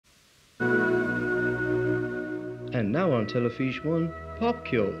And now on Telefiche 1,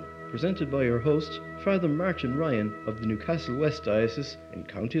 Popcio, presented by your host, Father Martin Ryan of the Newcastle West Diocese in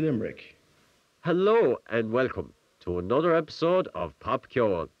County Limerick. Hello and welcome to another episode of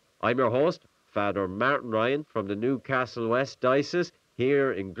Popcio. I'm your host, Father Martin Ryan from the Newcastle West Diocese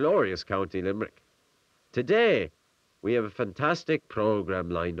here in glorious County Limerick. Today, we have a fantastic programme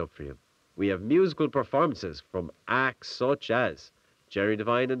lined up for you. We have musical performances from acts such as Jerry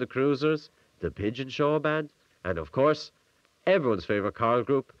Devine and the Cruisers, the Pigeon Show Band, and of course, everyone's favourite choral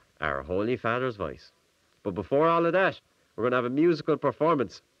group, our Holy Father's Voice. But before all of that, we're going to have a musical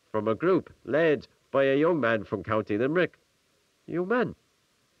performance from a group led by a young man from County Limerick. Young man,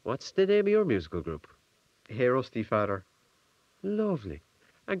 what's the name of your musical group? Hey Rusty, Father. Lovely.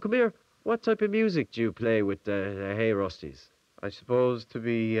 And come here, what type of music do you play with the Hey Rusties? I suppose to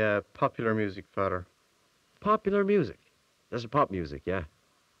be popular music, Father. Popular music? That's a pop music, yeah?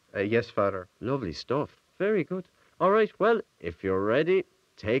 Yes, Father. Lovely stuff. Very good. All right, well, if you're ready,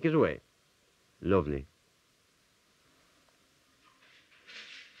 take it away. Lovely.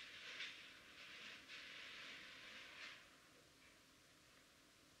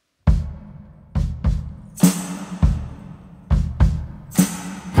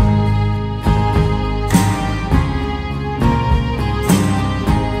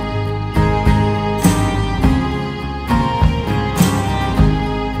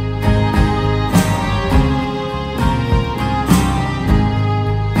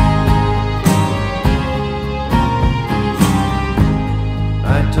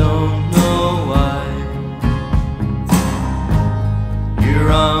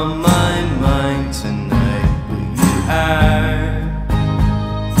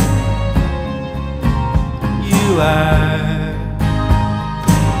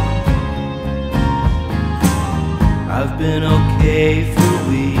 I've been okay for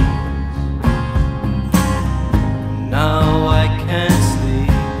weeks. Now I can't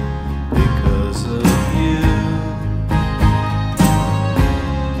sleep because of you.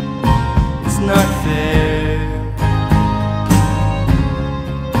 It's not fair.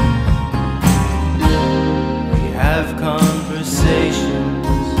 We have conversations.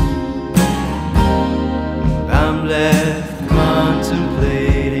 I'm left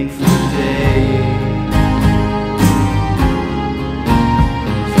contemplating for days.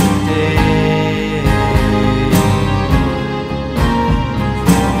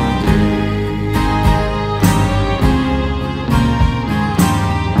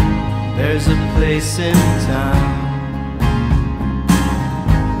 There's a place in town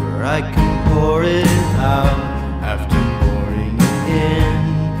where I can pour it out after pouring it in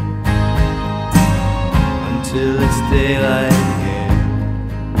until it's daylight again.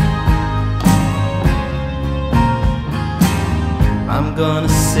 I'm gonna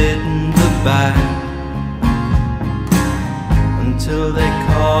sit in the back until they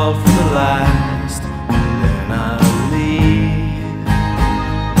call for the last, and then I'll leave.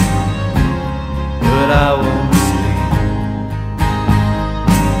 But I won't sleep.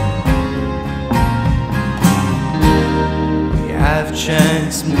 We have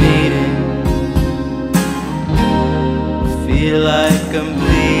chance meetings. Feel like I'm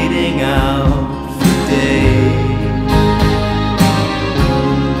bleeding.